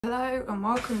Hello and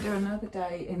welcome to another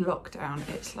day in lockdown.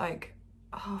 It's like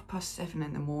 7:30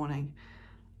 in the morning.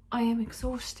 I am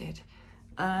exhausted.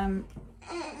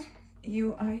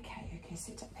 You okay? Okay,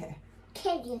 sit up here.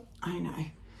 I know.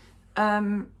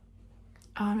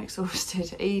 I'm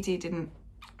exhausted. Edie didn't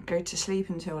go to sleep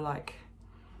until like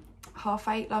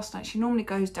 8:30 last night. She normally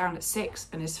goes down at 6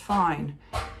 and is fine,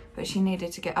 but she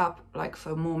needed to get up like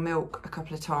for more milk a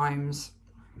couple of times.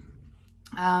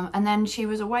 And then she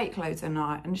was awake loads of the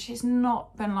night, and she's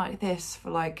not been like this for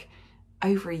like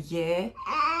over a year.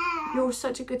 You're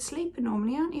such a good sleeper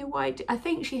normally, aren't you? Why? I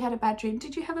think she had a bad dream.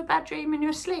 Did you have a bad dream in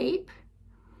your sleep?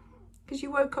 Because you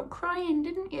woke up crying,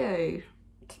 didn't you?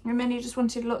 And then you just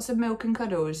wanted lots of milk and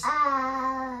cuddles.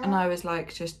 And I was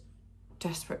like just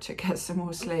desperate to get some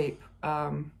more sleep.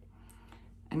 And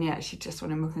yeah, she just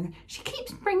wanted milk. She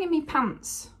keeps bringing me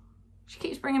pants. She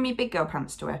keeps bringing me big girl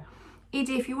pants to wear.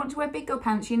 Edie, if you want to wear big girl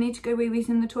pants, you need to go wee-wees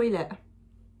in the toilet.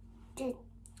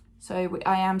 So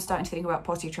I am starting to think about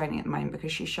potty training at the moment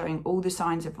because she's showing all the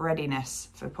signs of readiness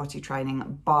for potty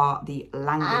training, bar the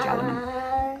language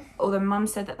element. Although Mum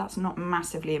said that that's not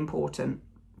massively important.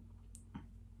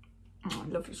 Oh, I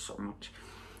love you so much.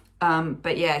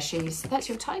 But yeah, that's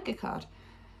your tiger card.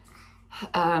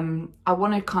 I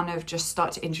want to kind of just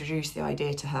start to introduce the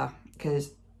idea to her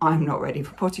because I'm not ready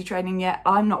for potty training yet.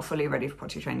 I'm not fully ready for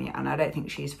potty training yet, and I don't think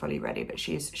she's fully ready, but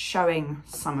she's showing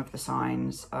some of the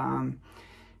signs,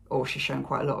 or she's showing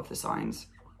quite a lot of the signs.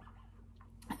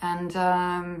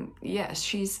 And yes,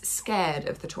 she's scared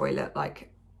of the toilet.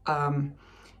 Like,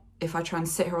 if I try and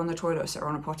sit her on the toilet or sit her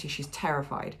on a potty, she's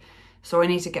terrified. So I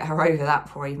need to get her over that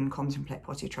before I even contemplate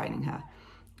potty training her.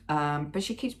 But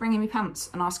she keeps bringing me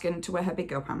pants and asking to wear her big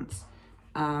girl pants.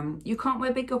 You can't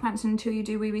wear big girl pants until you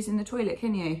do wee-wees in the toilet,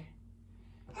 can you?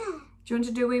 Do you want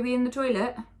to do a wee-wee in the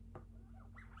toilet?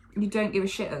 You don't give a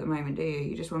shit at the moment, do you?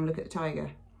 You just want to look at the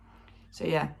tiger. So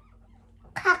yeah.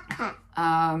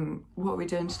 What are we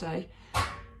doing today?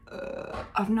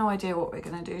 I've no idea what we're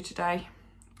going to do today.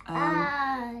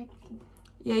 Yeah,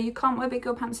 you can't wear big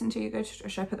girl pants until you go to...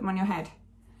 Should I put them on your head?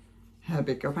 Her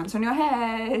big girl pants on your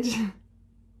head.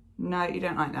 No, you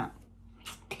don't like that.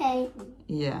 Okay.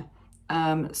 Yeah.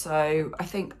 So I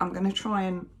think I'm going to try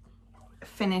and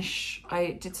finish.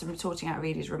 I did some sorting out of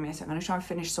Edie's room yesterday. I'm going to try and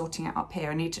finish sorting it up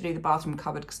here. I need to do the bathroom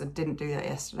cupboard because I didn't do that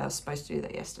yesterday. I was supposed to do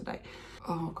that yesterday.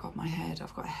 Oh God, my head.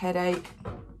 I've got a headache.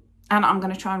 And I'm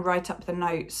going to try and write up the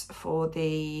notes for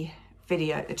the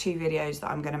video, the 2 videos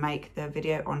that I'm going to make. The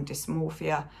video on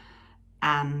dysmorphia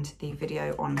and the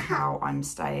video on how I'm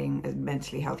staying as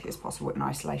mentally healthy as possible in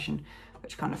isolation,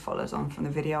 which kind of follows on from the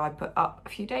video I put up a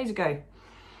few days ago.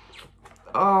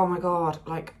 Oh my God,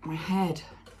 like my head.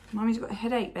 Mummy's got a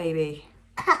headache, baby.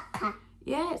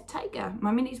 Yeah, it's tiger.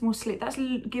 Mummy needs more sleep. That's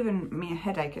given me a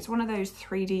headache. It's one of those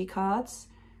 3D cards.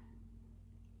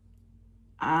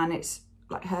 And it's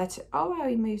like hurting. Oh, wow,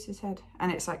 he moves his head.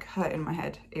 And it's like hurting my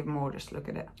head even more, just look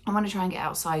at it. I want to try and get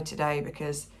outside today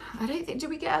because I don't think, did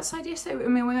we get outside yesterday? I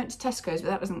mean, we went to Tesco's, but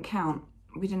that doesn't count.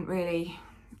 We didn't really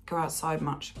go outside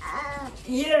much.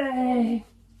 Yay!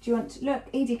 Do you want to, look,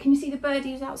 Edie, can you see the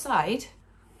birdies outside?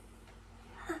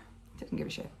 Didn't give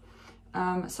a shit.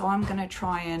 So I'm gonna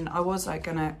try and, I was like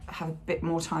gonna have a bit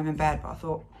more time in bed, but I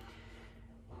thought,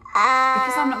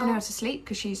 because I'm not gonna be able to sleep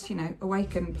because she's, you know,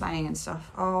 awake and playing and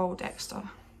stuff. Oh, Dexter.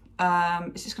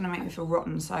 It's just gonna make me feel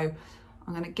rotten. So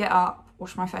I'm gonna get up,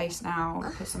 wash my face now,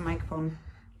 put some makeup on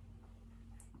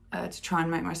to try and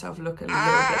make myself look a little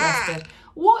bit rested.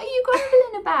 What are you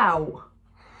grumbling about?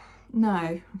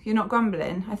 No, you're not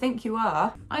grumbling. I think you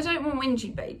are. I don't want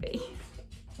whingy baby.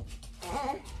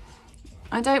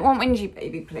 I don't want whingy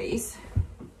baby, please.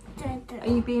 Are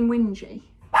you being whingy?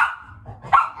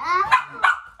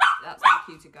 That's my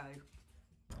cue to go.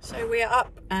 So we are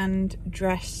up and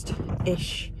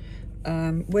dressed-ish.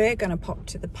 We're going to pop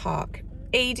to the park.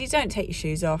 Edie, don't take your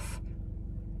shoes off.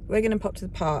 We're going to pop to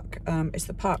the park. It's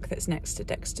the park that's next to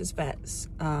Dexter's Vets.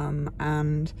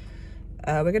 And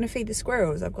we're going to feed the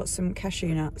squirrels. I've got some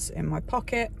cashew nuts in my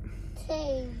pocket.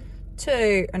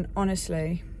 2. And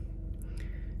honestly,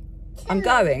 I'm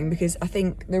going because I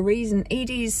think the reason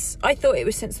I thought it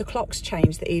was since the clocks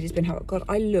changed that Edie's been hot. God,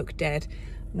 I look dead.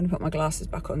 I'm going to put my glasses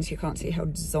back on so you can't see how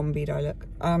zombied I look.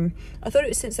 I thought it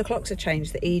was since the clocks have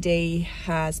changed that Edie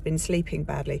has been sleeping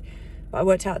badly. But I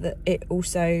worked out that it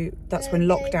also, that's when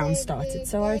lockdown started.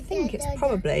 So I think it's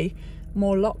probably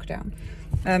more lockdown.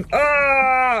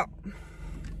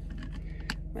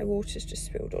 My water's just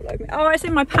spilled all over me. Oh, it's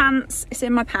in my pants. It's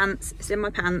in my pants. It's in my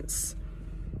pants.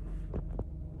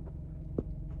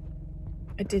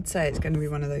 I did say it's going to be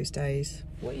one of those days.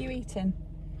 What are you eating?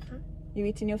 Huh? You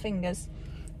eating your fingers?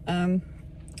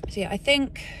 So yeah, I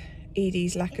think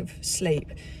Edie's lack of sleep.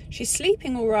 She's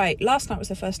sleeping all right. Last night was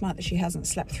the first night that she hasn't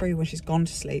slept through when she's gone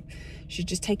to sleep. She's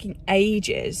just taking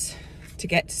ages to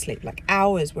get to sleep, like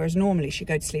hours, whereas normally she'd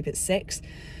go to sleep at 6.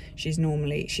 She's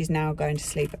now going to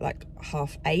sleep at like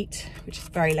 8:30, which is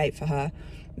very late for her,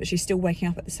 but she's still waking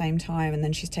up at the same time, and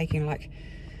then she's taking like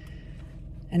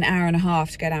an hour and a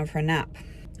half to go down for a nap.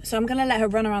 So I'm gonna let her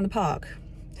run around the park,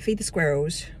 feed the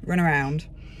squirrels, run around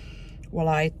while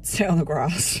I sit on the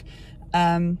grass.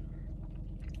 And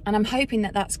I'm hoping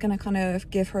that that's gonna kind of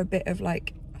give her a bit of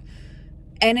like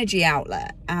energy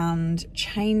outlet and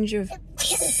change of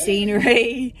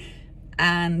scenery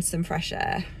and some fresh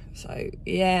air. So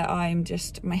yeah,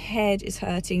 my head is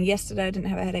hurting. Yesterday I didn't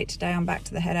have a headache. Today I'm back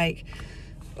to the headache.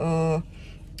 I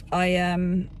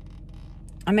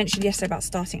mentioned yesterday about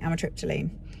starting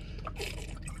amitriptyline.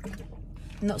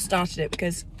 Not started it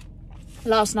because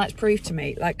last night's proved to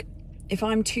me, like, if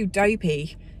I'm too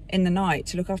dopey in the night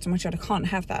to look after my child, I can't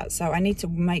have that. So I need to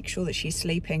make sure that she's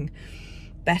sleeping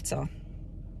better.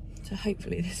 So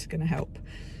hopefully this is going to help.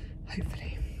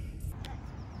 Hopefully.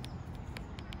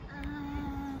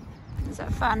 Is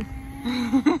that fun?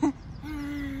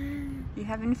 You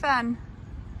having fun?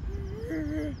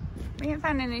 We haven't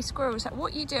found any squirrels.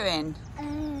 What are you doing?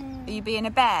 Are you being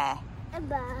a bear? A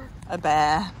bear. A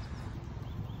bear.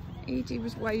 Edie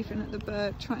was waving at the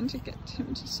bird, trying to get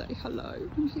him to say hello,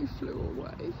 and he flew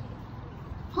away.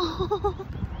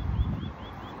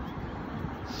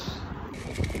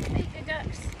 Meet the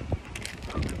ducks.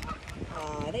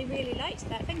 Oh, they really liked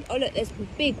that thing. Oh look, there's a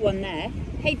big one there.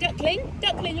 Hey duckling,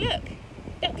 duckling, look.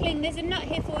 Duckling, there's a nut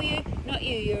here for you. Not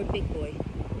you, you're a big boy.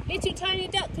 Little tiny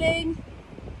duckling.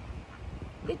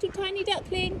 Little tiny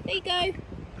duckling, there you go.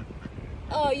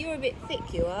 Oh, you're a bit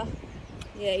thick, you are.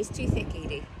 Yeah, he's too thick,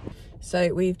 Edie.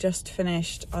 So we've just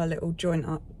finished our little jaunt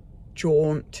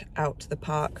out to the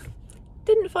park.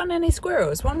 Didn't find any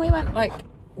squirrels. When we went like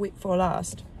week before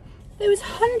last, there was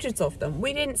hundreds of them.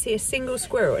 We didn't see a single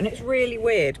squirrel, and it's really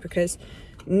weird because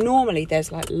normally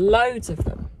there's like loads of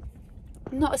them.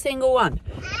 Not a single one.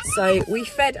 So we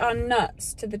fed our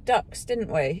nuts to the ducks,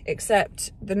 didn't we?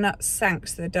 Except the nuts sank,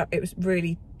 so the duck, it was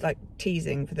really like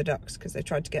teasing for the ducks because they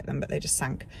tried to get them but they just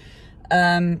sank.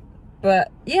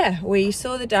 But yeah, we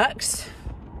saw the ducks.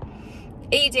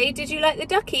 Edie, did you like the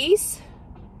duckies?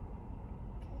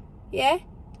 Yeah?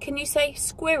 Can you say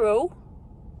squirrel?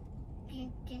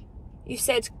 You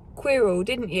said squirrel,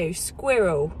 didn't you?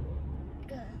 Squirrel.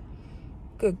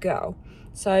 Good girl.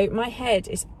 So my head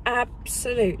is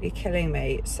absolutely killing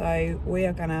me. So we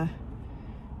are gonna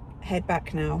head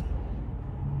back now.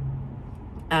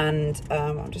 And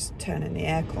I'm just turning the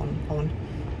aircon on.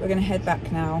 We're gonna head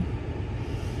back now.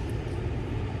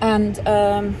 And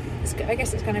I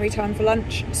guess it's gonna be time for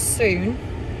lunch soon.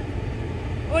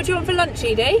 What do you want for lunch,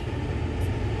 Edie?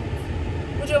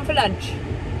 What do you want for lunch?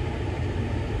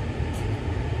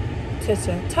 Do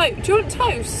you want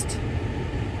toast?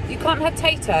 You can't have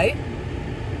tato.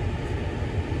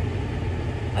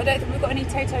 I don't think we've got any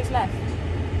potatoes left.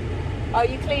 Are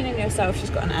you cleaning yourself? She's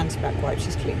got an anti-bac wipe.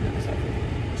 She's cleaning herself.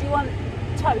 Do you want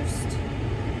toast?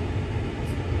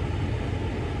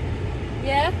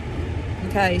 Yeah?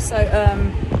 Okay, so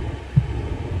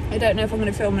I don't know if I'm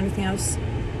going to film anything else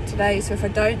today. So if I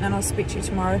don't, then I'll speak to you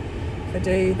tomorrow. If I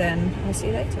do, then I'll see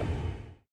you later.